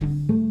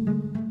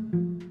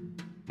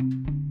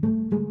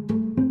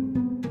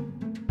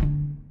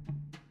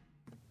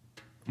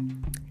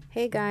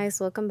Hey guys,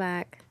 welcome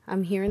back.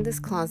 I'm here in this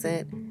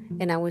closet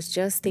and I was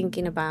just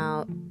thinking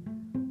about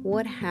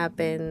what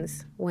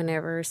happens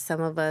whenever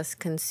some of us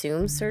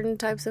consume certain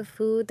types of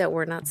food that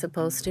we're not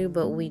supposed to,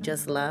 but we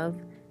just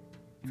love.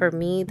 For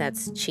me,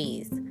 that's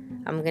cheese.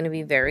 I'm going to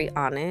be very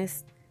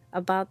honest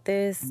about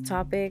this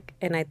topic,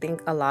 and I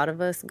think a lot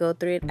of us go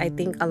through it. I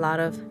think a lot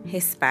of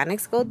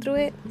Hispanics go through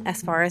it,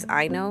 as far as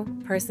I know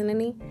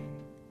personally,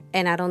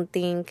 and I don't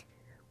think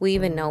we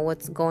even know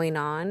what's going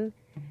on.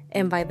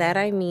 And by that,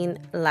 I mean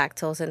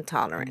lactose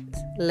intolerance.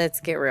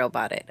 Let's get real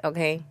about it,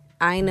 okay?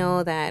 I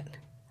know that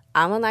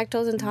I'm a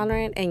lactose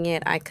intolerant, and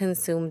yet I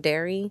consume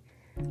dairy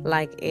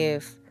like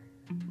if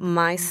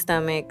my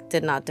stomach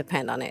did not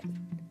depend on it.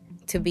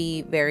 To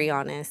be very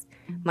honest,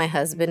 my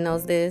husband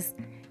knows this,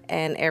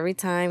 and every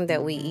time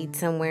that we eat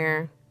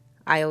somewhere,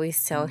 I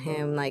always tell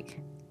him,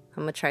 like,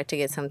 I'm gonna try to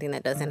get something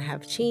that doesn't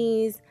have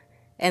cheese.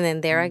 And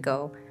then there I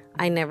go.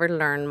 I never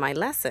learned my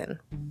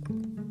lesson.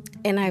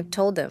 And I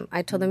told him,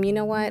 you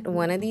know what?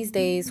 One of these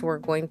days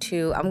I'm going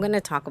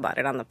to talk about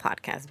it on the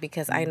podcast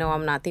because I know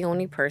I'm not the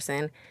only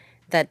person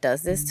that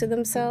does this to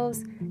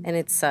themselves. And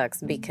it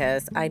sucks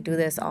because I do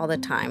this all the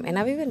time. And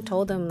I've even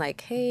told them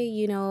like,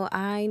 hey,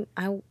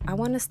 I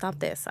want to stop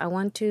this. I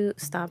want to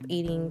stop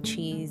eating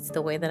cheese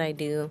the way that I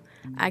do,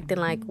 acting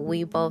like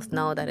we both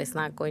know that it's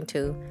not going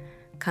to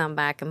come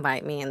back and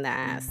bite me in the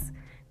ass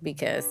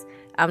because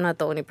I'm not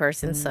the only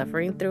person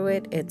suffering through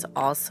it. It's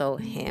also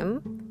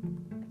him.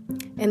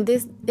 And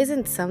this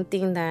isn't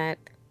something that,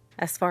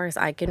 as far as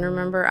I can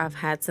remember, I've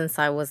had since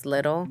I was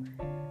little.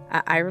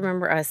 I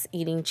remember us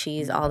eating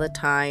cheese all the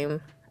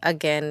time.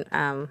 Again,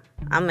 I'm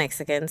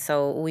Mexican,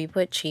 so we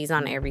put cheese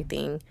on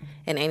everything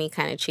and any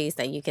kind of cheese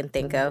that you can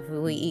think of.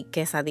 We eat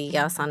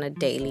quesadillas on a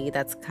daily.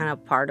 That's kind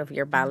of part of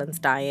your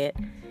balanced diet.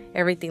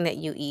 Everything that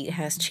you eat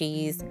has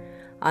cheese.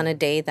 On a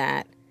day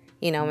that,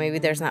 maybe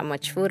there's not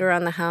much food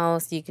around the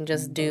house, you can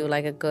just do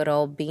like a good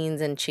old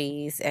beans and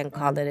cheese and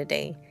call it a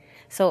day.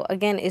 So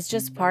again, it's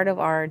just part of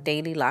our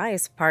daily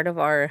lives, part of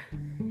our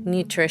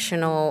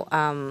nutritional,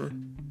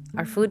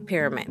 our food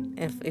pyramid,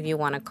 if you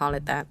want to call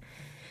it that.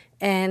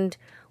 And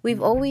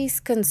we've always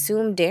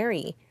consumed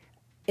dairy.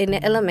 In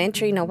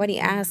elementary, nobody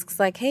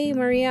asks like, hey,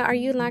 Maria, are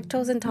you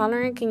lactose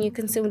intolerant? Can you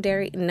consume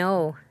dairy?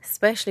 No,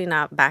 especially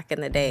not back in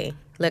the day.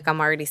 Look,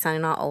 I'm already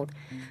sounding all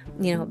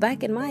old.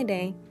 Back in my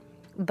day.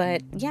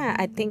 But yeah,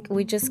 I think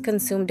we just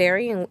consumed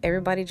dairy and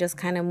everybody just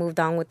kind of moved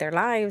on with their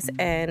lives.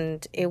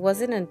 And it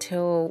wasn't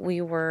until we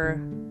were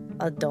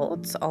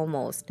adults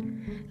almost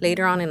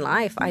later on in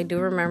life, I do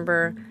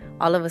remember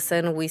all of a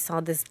sudden we saw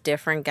this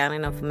different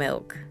gallon of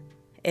milk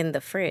in the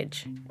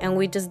fridge and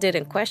we just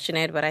didn't question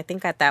it. But I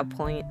think at that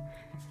point,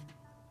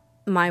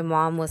 my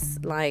mom was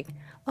like,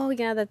 oh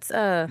yeah,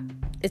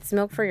 it's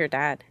milk for your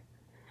dad.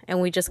 And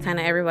we just kind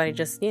of, everybody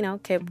just,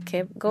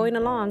 kept going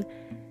along.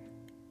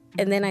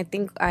 And then I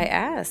think I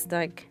asked,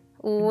 like,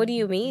 well, what do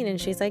you mean? And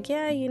she's like,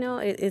 yeah,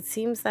 it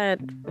seems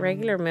that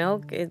regular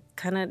milk, it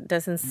kind of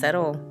doesn't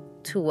settle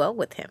too well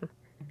with him.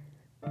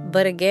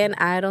 But again,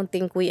 I don't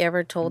think we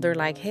ever told her,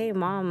 like, hey,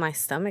 mom, my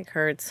stomach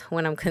hurts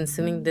when I'm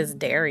consuming this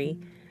dairy,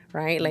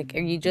 right? Like,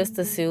 you just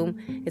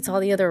assume it's all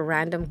the other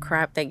random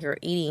crap that you're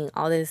eating,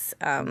 all this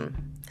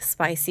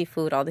spicy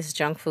food, all this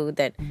junk food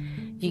that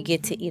you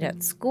get to eat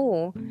at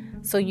school.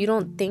 So you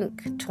don't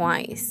think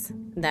twice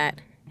that,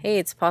 hey,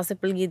 it's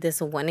possibly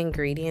this one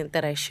ingredient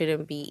that I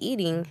shouldn't be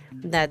eating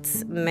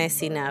that's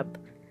messing up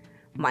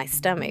my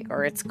stomach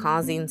or it's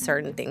causing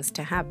certain things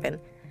to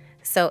happen.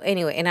 So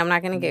anyway, and I'm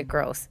not going to get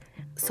gross.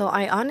 So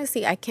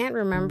I can't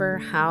remember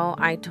how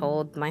I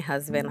told my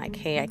husband, like,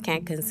 hey, I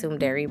can't consume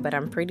dairy, but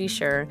I'm pretty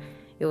sure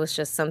it was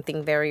just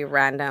something very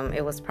random.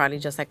 It was probably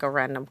just like a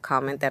random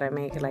comment that I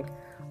make, like,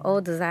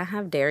 oh, does that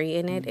have dairy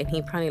in it? And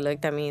he probably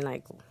looked at me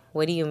like,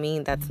 what do you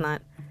mean? That's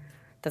not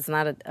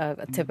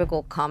a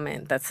typical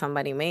comment that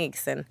somebody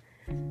makes. And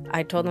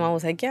I told him, I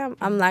was like, yeah,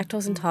 I'm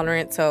lactose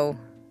intolerant. So,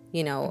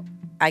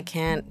 I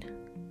can't,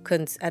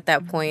 at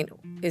that point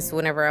is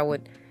whenever I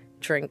would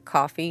drink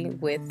coffee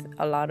with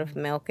a lot of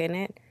milk in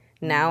it.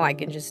 Now I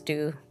can just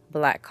do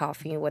black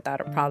coffee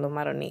without a problem.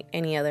 I don't need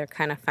any other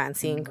kind of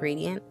fancy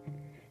ingredient.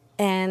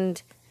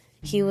 And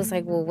he was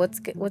like, well,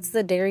 what's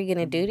the dairy going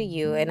to do to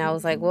you? And I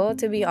was like, well,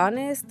 to be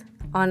honest,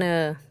 on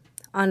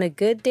a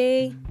good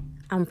day,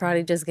 I'm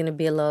probably just going to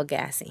be a little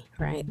gassy,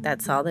 right?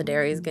 That's all the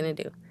dairy is going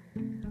to do.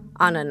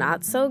 On a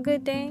not so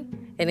good day,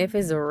 and if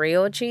it's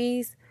real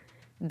cheese,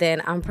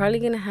 then I'm probably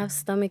going to have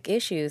stomach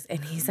issues.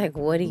 And he's like,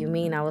 what do you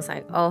mean? I was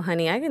like, oh,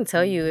 honey, I can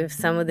tell you if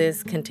some of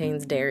this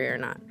contains dairy or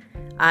not.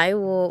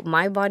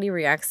 My body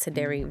reacts to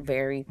dairy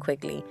very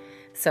quickly.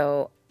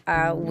 So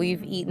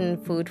we've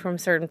eaten food from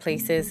certain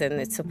places and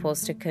it's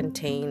supposed to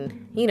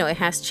contain, it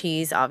has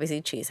cheese.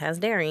 Obviously, cheese has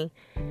dairy.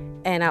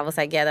 And I was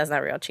like, yeah, that's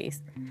not real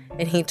cheese.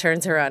 And he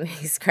turns around and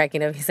he's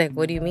cracking up. He's like,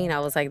 what do you mean? I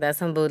was like, that's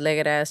some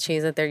bootlegged ass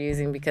cheese that they're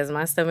using because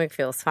my stomach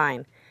feels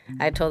fine.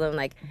 I told him,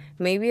 like,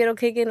 maybe it'll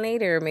kick in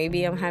later.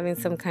 Maybe I'm having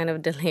some kind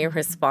of delay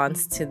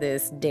response to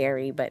this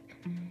dairy. But,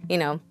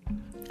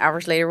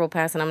 hours later will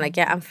pass and I'm like,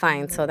 yeah, I'm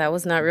fine. So that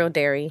was not real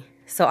dairy.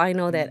 So I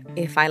know that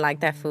if I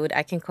like that food,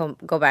 I can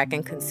go back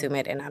and consume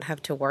it and not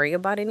have to worry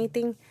about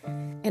anything.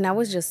 And I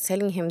was just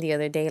telling him the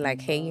other day,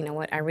 like, hey, you know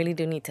what? I really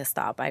do need to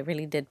stop. I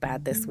really did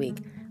bad this week.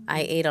 I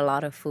ate a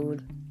lot of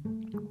food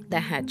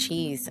that had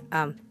cheese.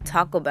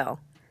 Taco Bell.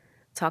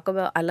 Taco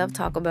Bell. I love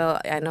Taco Bell.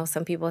 I know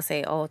some people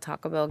say, "Oh,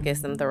 Taco Bell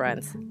gives them the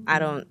runs." I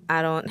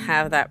don't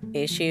have that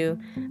issue.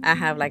 I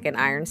have like an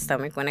iron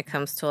stomach when it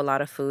comes to a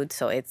lot of food,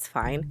 so it's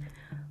fine.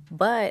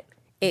 But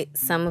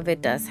some of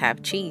it does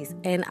have cheese,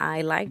 and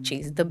I like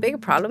cheese. The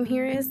big problem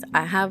here is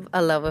I have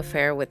a love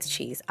affair with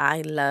cheese.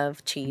 I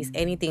love cheese,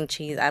 anything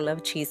cheese. I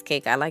love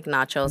cheesecake. I like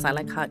nachos. I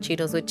like hot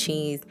Cheetos with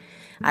cheese.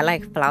 I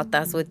like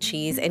flautas with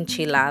cheese,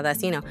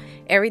 enchiladas,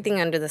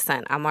 everything under the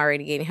sun. I'm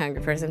already getting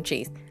hungry for some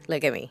cheese.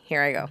 Look at me.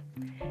 Here I go.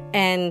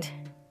 And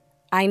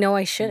I know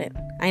I shouldn't.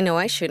 I know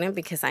I shouldn't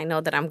because I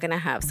know that I'm going to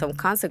have some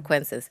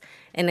consequences.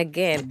 And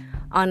again,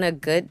 on a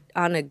good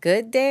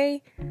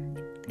day,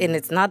 and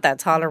it's not that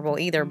tolerable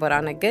either, but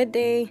on a good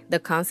day, the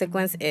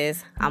consequence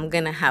is I'm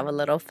going to have a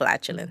little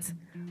flatulence.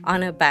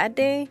 On a bad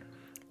day,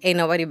 ain't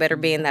nobody better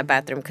be in that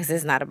bathroom because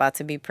it's not about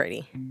to be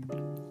pretty.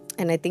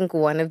 And I think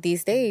one of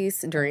these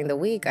days during the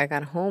week, I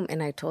got home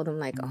and I told him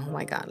like, oh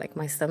my God, like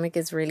my stomach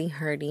is really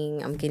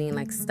hurting. I'm getting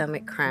like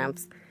stomach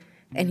cramps.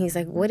 And he's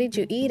like, what did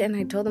you eat? And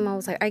I told him, I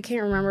was like, I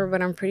can't remember,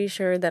 but I'm pretty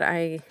sure that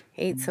I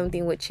ate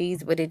something with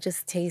cheese, but it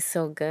just tastes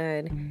so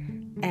good.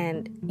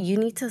 And you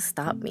need to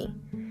stop me.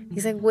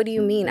 He's like, what do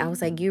you mean? I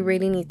was like, you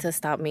really need to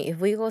stop me. If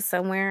we go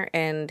somewhere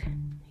and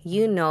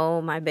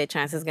my bitch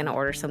ass is going to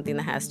order something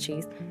that has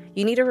cheese,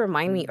 you need to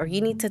remind me or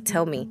you need to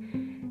tell me.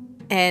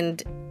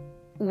 And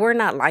we're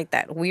not like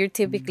that. We're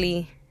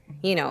typically,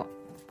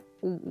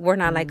 we're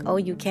not like, oh,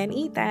 you can't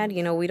eat that.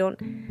 We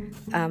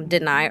don't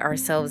deny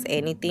ourselves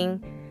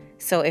anything.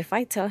 So if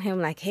I tell him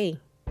like, hey,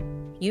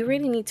 you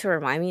really need to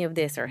remind me of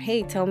this, or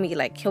hey, tell me,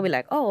 like, he'll be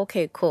like, oh,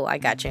 okay, cool, I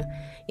got you.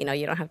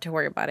 You don't have to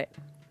worry about it.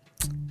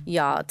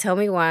 Y'all, tell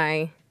me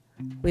why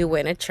we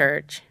went to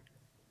church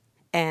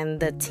and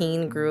the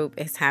teen group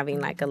is having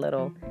like a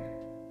little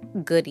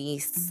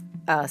goodies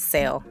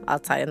sale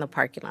outside in the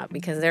parking lot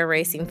because they're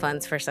raising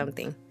funds for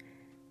something.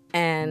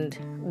 And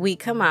we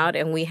come out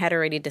and we had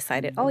already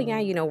decided, oh yeah,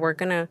 we're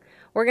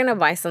gonna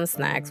buy some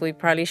snacks. We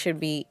probably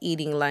should be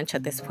eating lunch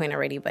at this point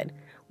already, but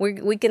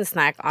we can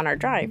snack on our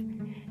drive.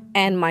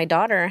 And my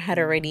daughter had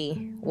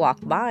already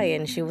walked by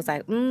and she was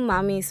like,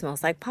 mommy,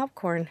 smells like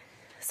popcorn.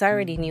 So I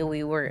already knew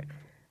we were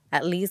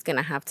at least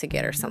gonna have to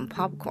get her some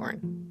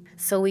popcorn.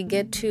 So we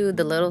get to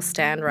the little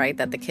stand, right,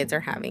 that the kids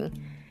are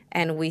having.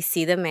 And we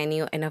see the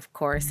menu, and of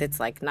course, it's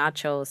like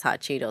nachos,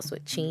 hot Cheetos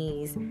with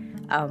cheese,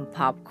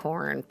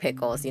 popcorn,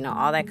 pickles,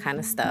 all that kind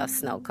of stuff,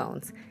 snow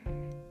cones.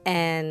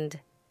 And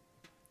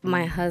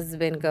my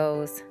husband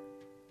goes,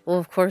 well,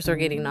 of course, we're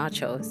getting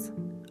nachos.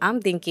 I'm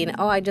thinking,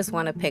 oh, I just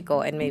want a pickle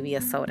and maybe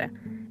a soda.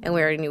 And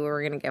we already knew we were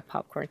going to get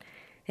popcorn.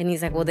 And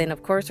he's like, well, then,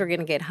 of course, we're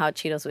going to get hot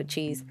Cheetos with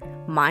cheese.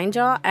 Mind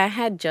y'all, I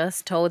had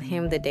just told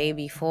him the day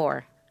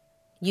before,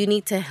 you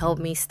need to help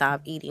me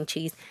stop eating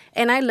cheese.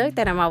 And I looked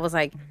at him, I was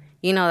like,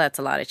 that's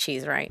a lot of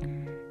cheese, right?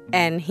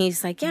 And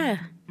he's like, yeah,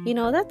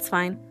 that's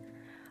fine.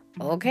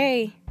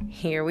 Okay,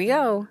 here we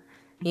go.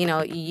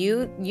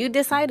 You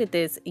decided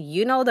this.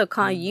 You know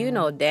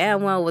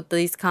damn well what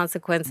these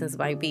consequences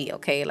might be,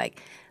 okay?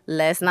 Like,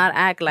 let's not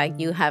act like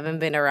you haven't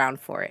been around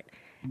for it.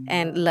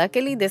 And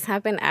luckily, this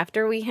happened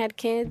after we had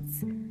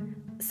kids.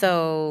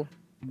 So,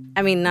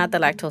 I mean, not the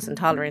lactose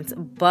intolerance,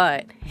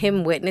 but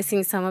him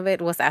witnessing some of it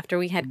was after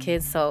we had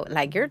kids. So,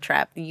 like, you're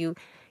trapped. You're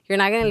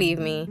not gonna leave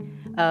me.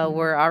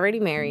 We're already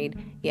married.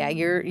 Yeah,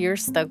 you're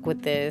stuck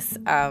with this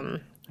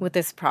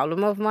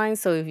problem of mine.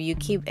 So if you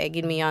keep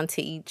egging me on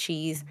to eat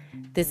cheese,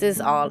 this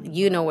is all,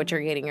 what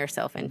you're getting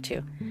yourself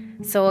into.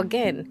 So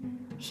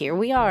again, here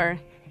we are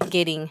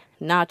getting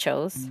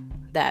nachos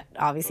that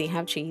obviously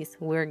have cheese.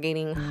 We're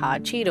getting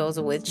hot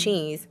Cheetos with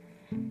cheese,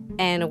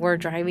 and we're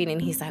driving, and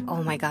he's like,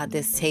 oh my God,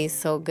 this tastes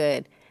so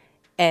good.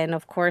 And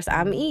of course,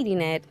 I'm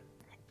eating it.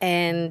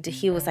 And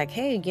he was like,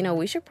 hey,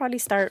 we should probably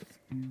start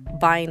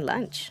buying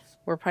lunch.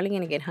 We're probably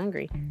going to get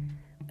hungry.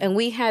 And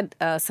we had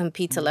some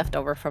pizza left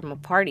over from a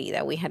party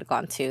that we had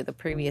gone to the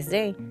previous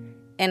day.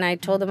 And I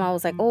told him, I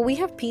was like, oh, we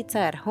have pizza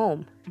at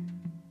home.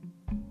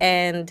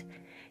 And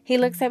he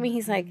looks at me,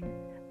 he's like,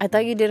 I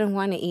thought you didn't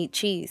want to eat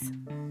cheese.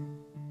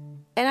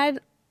 And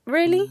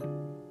really?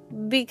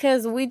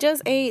 Because we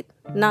just ate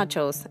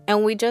nachos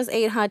and we just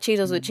ate hot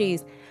Cheetos with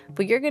cheese.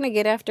 But you're going to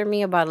get after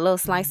me about a little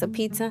slice of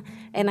pizza?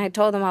 And I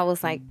told him, I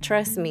was like,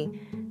 trust me,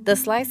 the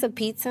slice of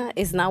pizza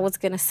is not what's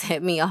going to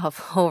set me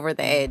off over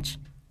the edge.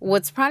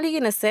 What's probably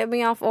going to set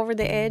me off over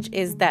the edge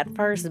is that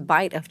first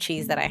bite of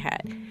cheese that I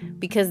had.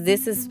 Because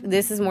this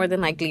is more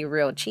than likely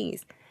real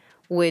cheese,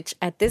 which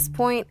at this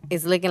point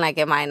is looking like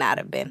it might not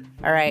have been.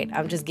 All right,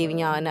 I'm just giving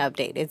y'all an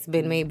update. It's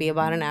been maybe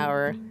about an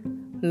hour,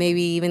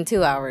 maybe even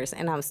 2 hours,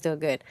 and I'm still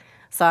good.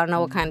 So I don't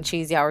know what kind of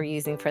cheese y'all were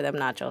using for them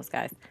nachos,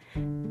 guys.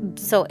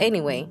 So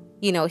anyway,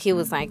 he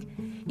was like,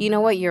 you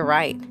know what, you're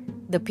right.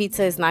 The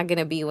pizza is not going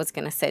to be what's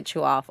going to set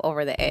you off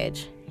over the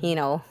edge.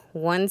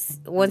 Once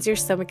your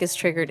stomach is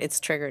triggered, it's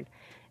triggered.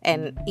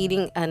 And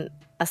eating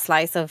a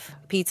slice of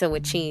pizza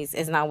with cheese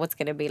is not what's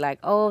going to be like,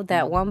 oh,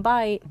 that one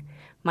bite.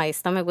 My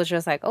stomach was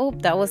just like, oh,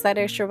 that was that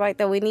extra bite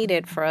that we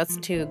needed for us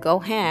to go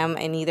ham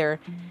and either,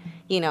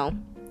 you know,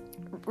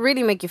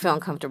 really make you feel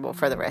uncomfortable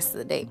for the rest of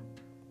the day.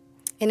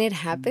 And it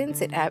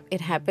happens. It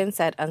happens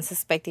at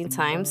unsuspecting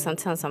times.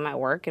 Sometimes I'm at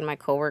work and my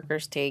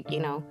coworkers take,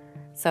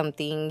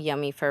 something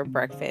yummy for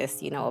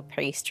breakfast, a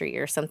pastry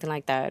or something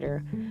like that,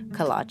 or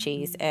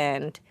kolaches,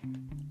 and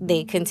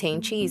they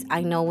contain cheese.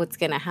 I know what's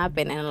going to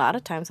happen. And a lot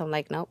of times I'm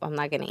like, nope, I'm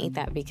not going to eat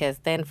that, because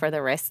then for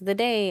the rest of the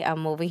day,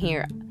 I'm over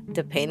here,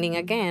 depending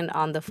again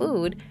on the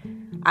food,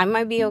 I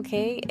might be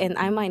okay and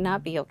I might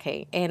not be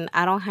okay. And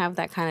I don't have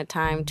that kind of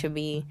time to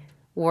be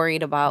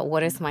worried about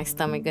what is my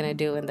stomach going to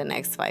do in the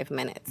next 5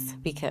 minutes,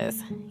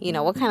 because,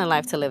 what kind of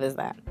life to live is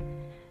that?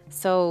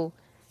 So,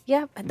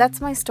 yeah,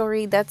 that's my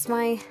story. That's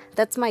my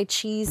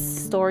cheese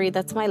story.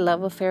 That's my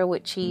love affair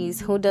with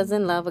cheese. Who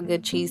doesn't love a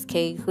good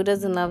cheesecake? Who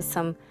doesn't love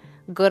some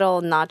good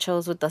old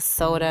nachos with the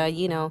soda?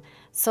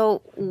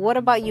 So what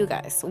about you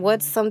guys?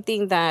 What's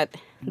something that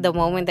the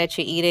moment that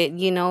you eat it,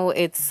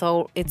 it's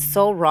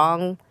so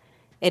wrong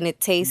and it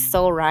tastes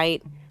so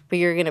right, but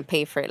you're going to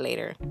pay for it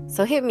later?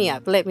 So hit me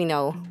up. Let me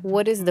know,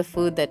 what is the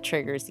food that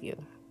triggers you?